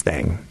doing its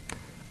thing.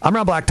 I'm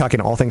Rob Black,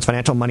 talking all things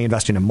financial, money,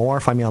 investing, and more.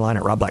 Find me online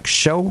at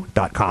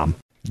robblackshow.com.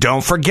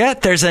 Don't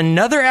forget, there's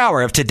another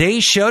hour of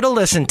today's show to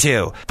listen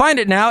to. Find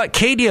it now at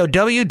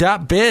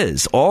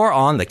KDOW.biz or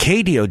on the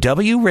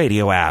KDOW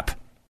radio app.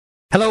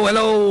 Hello.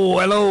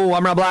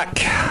 I'm Rob Black.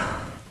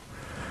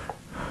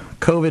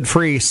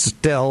 COVID-free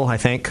still, I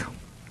think.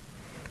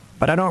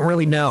 But I don't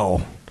really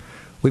know.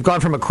 We've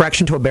gone from a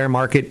correction to a bear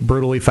market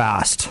brutally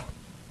fast.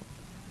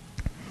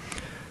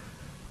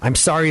 I'm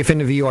sorry if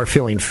any of you are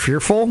feeling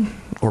fearful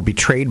or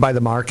betrayed by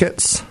the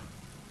markets.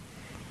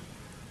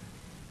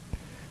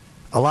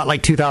 A lot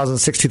like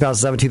 2006,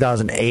 2007,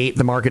 2008,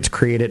 the markets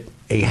created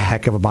a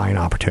heck of a buying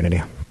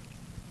opportunity.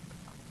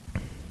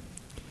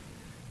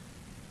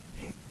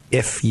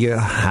 If you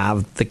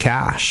have the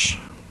cash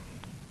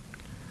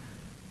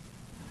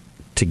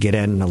to get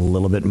in a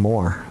little bit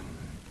more.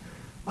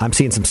 I'm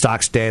seeing some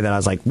stocks today that I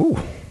was like, woo,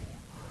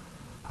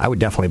 I would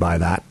definitely buy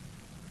that.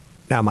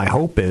 Now, my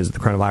hope is the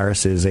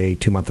coronavirus is a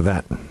 2-month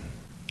event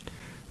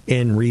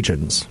in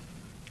regions.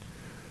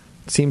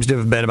 It seems to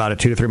have been about a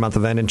 2 to 3 month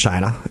event in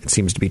China. It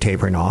seems to be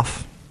tapering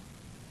off.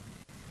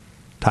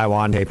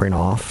 Taiwan tapering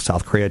off.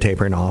 South Korea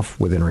tapering off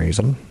within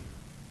reason.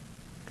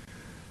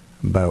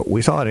 But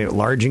we saw a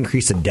large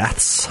increase in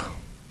deaths.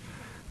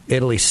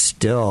 Italy's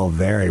still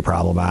very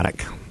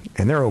problematic,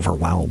 and they're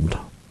overwhelmed.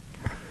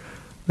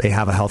 They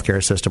have a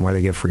healthcare system where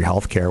they give free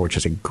healthcare, which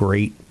is a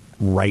great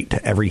right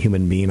to every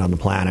human being on the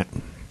planet.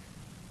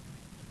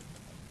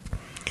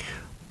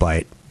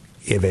 But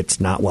if it's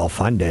not well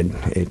funded,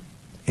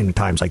 in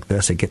times like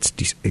this, it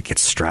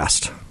gets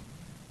stressed.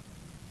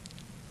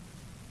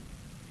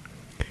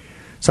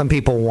 Some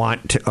people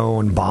want to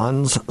own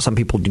bonds. Some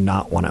people do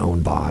not want to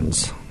own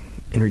bonds.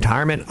 In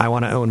retirement, I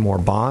want to own more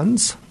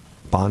bonds.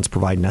 Bonds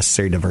provide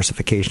necessary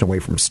diversification away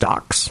from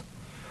stocks.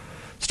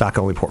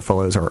 Stock-only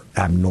portfolios are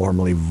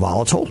abnormally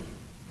volatile.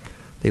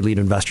 They lead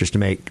investors to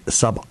make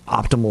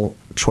suboptimal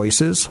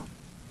choices.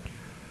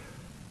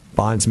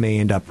 Bonds may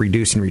end up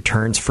reducing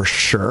returns for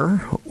sure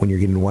when you're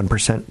getting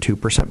 1%,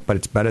 2%, but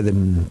it's better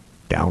than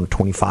down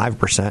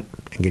 25%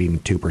 and getting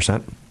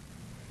 2%.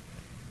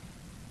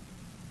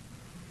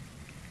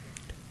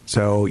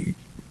 So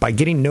by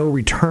getting no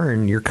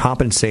return, you're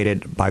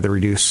compensated by the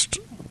reduced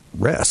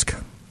risk.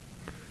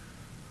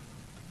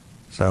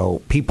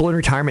 So people in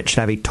retirement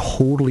should have a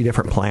totally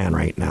different plan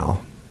right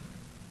now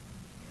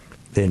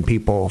than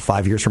people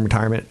 5 years from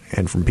retirement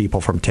and from people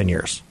from 10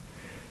 years.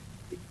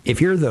 If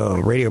you're the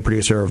radio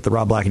producer of the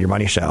Rob Black and Your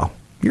Money Show,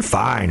 you're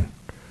fine.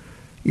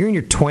 You're in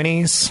your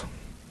 20s.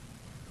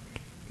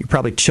 You're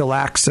probably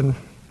chillaxing,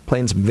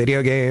 playing some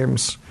video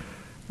games,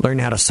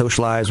 learning how to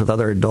socialize with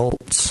other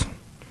adults,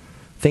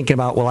 thinking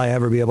about, will I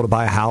ever be able to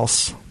buy a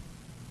house?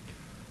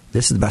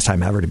 This is the best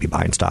time ever to be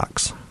buying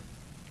stocks.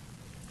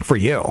 For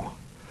you.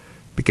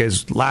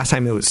 Because last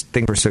time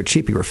things were so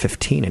cheap, you were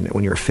 15. And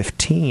when you were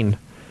 15,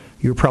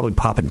 you were probably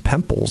popping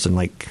pimples and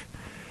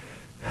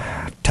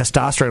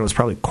testosterone was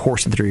probably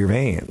coursing through your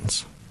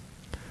veins.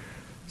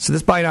 So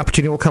this buying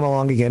opportunity will come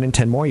along again in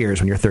 10 more years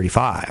when you're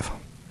 35.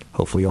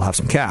 Hopefully you'll have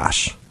some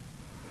cash.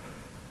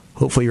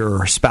 Hopefully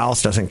your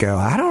spouse doesn't go,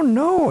 I don't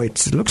know,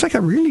 it looks like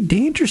a really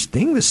dangerous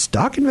thing, this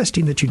stock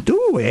investing that you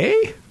do,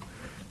 eh?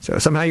 So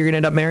somehow you're going to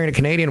end up marrying a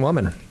Canadian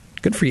woman.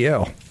 Good for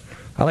you.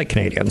 I like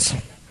Canadians.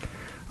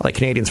 I like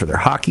Canadians for their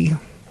hockey.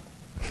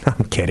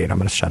 I'm kidding. I'm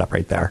going to shut up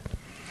right there.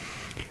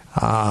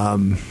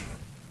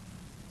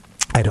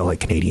 I don't like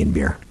Canadian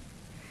beer.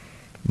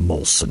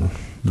 Molson.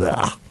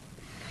 Blah.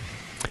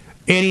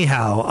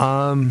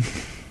 Anyhow,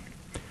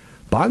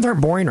 bonds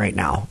aren't boring right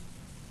now.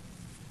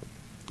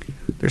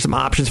 There's some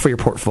options for your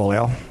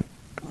portfolio.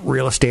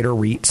 Real estate or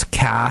REITs,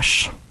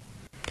 cash,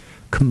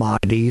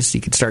 commodities.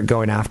 You can start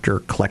going after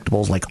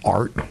collectibles like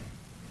art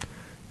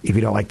if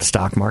you don't like the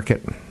stock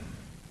market.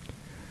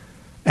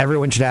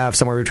 Everyone should have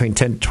somewhere between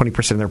 10 to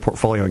 20% of their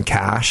portfolio in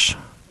cash.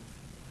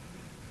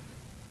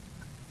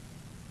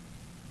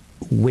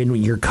 When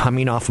you're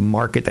coming off a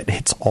market that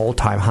hits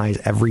all-time highs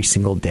every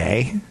single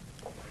day,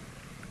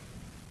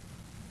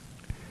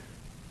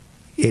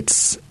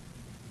 it's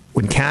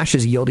when cash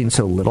is yielding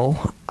so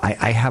little,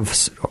 I have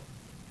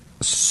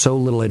so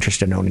little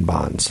interest in owning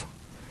bonds.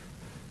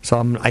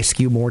 So I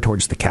skew more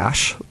towards the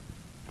cash.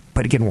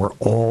 But again, we're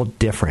all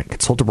different.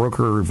 Consult a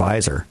broker or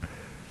advisor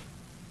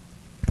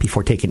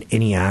before taking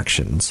any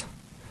actions.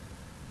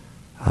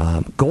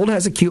 Gold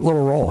has a cute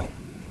little role.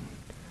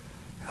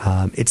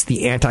 It's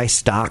the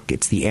anti-stock,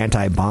 it's the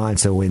anti-bond.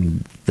 So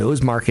when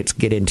those markets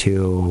get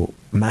into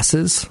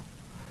messes,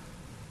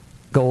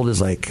 gold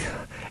is like,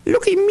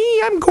 look at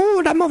me, I'm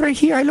gold, I'm over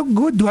here, I look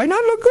good. Do I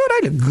not look good? I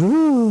look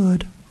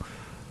good.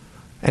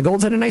 And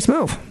gold's had a nice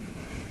move.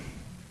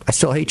 I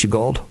still hate you,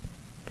 gold.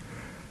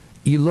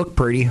 You look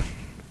pretty,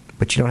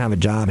 but you don't have a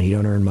job and you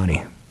don't earn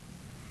money.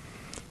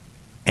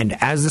 And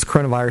as this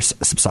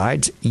coronavirus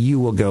subsides, you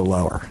will go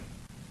lower.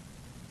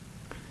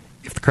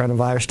 If the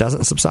coronavirus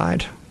doesn't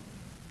subside,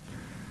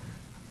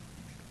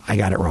 I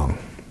got it wrong.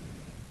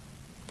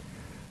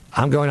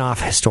 I'm going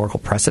off historical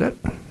precedent.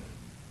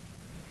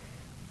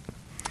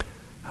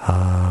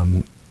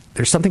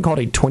 there's something called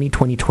a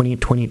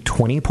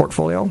 20-20-20-20-20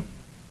 portfolio.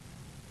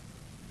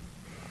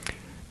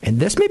 And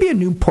this may be a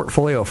new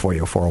portfolio for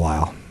you for a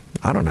while.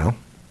 I don't know.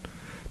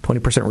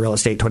 20% real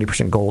estate,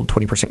 20% gold,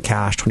 20%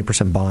 cash,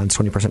 20% bonds,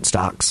 20%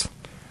 stocks.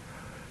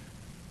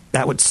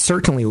 That would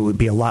certainly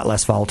be a lot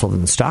less volatile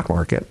than the stock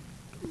market.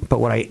 But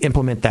would I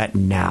implement that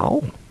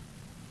now?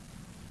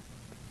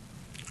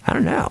 I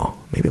don't know.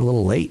 Maybe a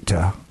little late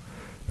to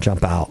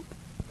jump out.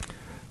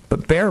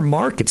 But bear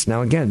markets,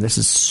 now again, this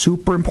is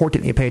super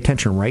important that you pay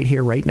attention right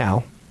here, right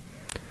now.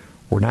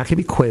 We're not going to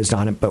be quizzed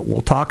on it, but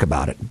we'll talk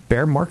about it.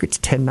 Bear markets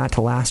tend not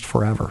to last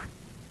forever.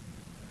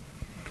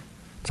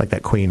 It's like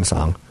that Queen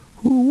song.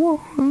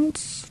 Who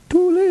wants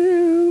to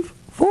live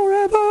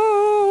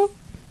forever?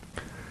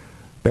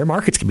 Bear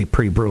markets can be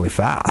pretty brutally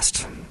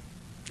fast.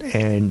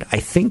 And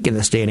I think in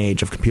this day and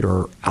age of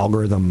computer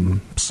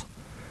algorithms,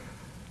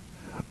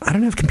 I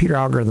don't know if computer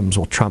algorithms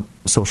will trump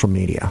social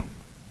media.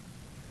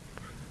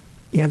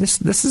 Yeah,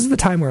 this is the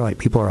time where like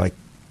people are like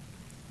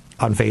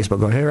on Facebook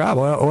going, "Hey Rob,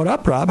 what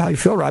up, Rob? How you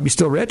feel, Rob? You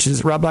still rich?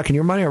 Is Rob blocking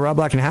your money or Rob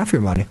blocking half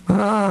your money?"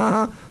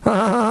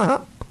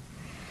 But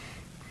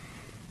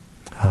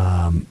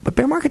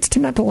bear markets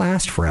tend not to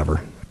last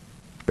forever.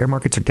 Bear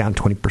markets are down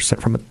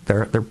 20% from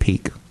their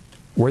peak.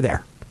 We're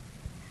there.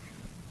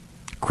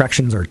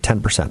 Corrections are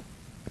 10%.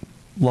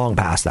 Long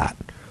past that.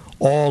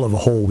 All of a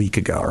whole week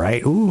ago,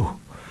 right? Ooh.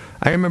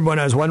 I remember when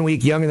I was 1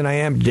 week younger than I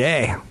am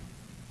today.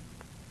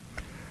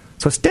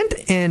 So a stint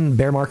in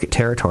bear market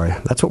territory.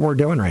 That's what we're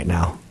doing right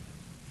now.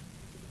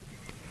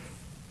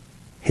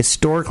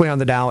 Historically on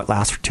the Dow, it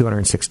lasts for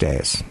 206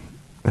 days.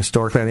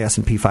 Historically on the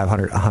S&P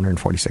 500,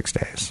 146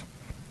 days.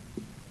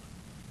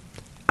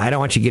 I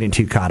don't want you getting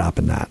too caught up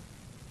in that.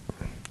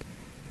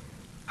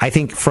 I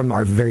think from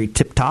our very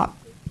tip top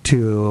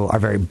to our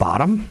very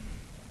bottom,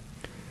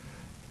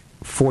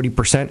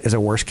 40% is a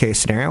worst case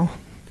scenario.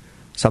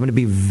 So I'm going to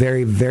be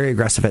very, very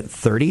aggressive at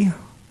 30, and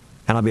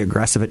I'll be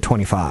aggressive at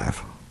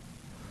 25.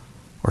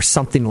 Or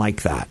something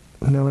like that.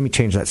 No, let me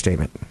change that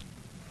statement.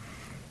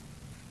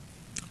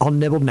 I'll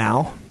nibble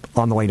now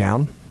on the way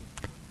down,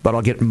 but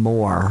I'll get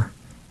more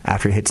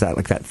after it hits that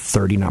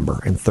 30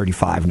 number and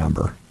 35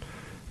 number.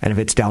 And if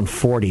it's down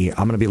 40, I'm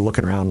going to be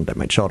looking around at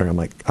my children. I'm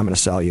like, I'm going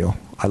to sell you.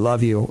 I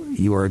love you.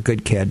 You are a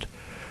good kid.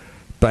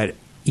 But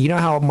you know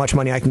how much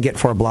money I can get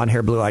for a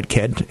blonde-haired, blue-eyed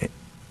kid?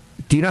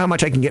 Do you know how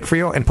much I can get for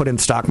you and put in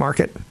the stock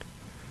market?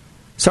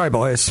 Sorry,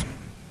 boys.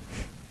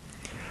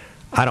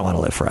 I don't want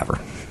to live forever.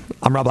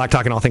 I'm Rob Black,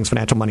 talking all things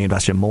financial, money,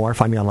 investing, and more.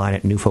 Find me online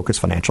at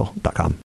newfocusfinancial.com.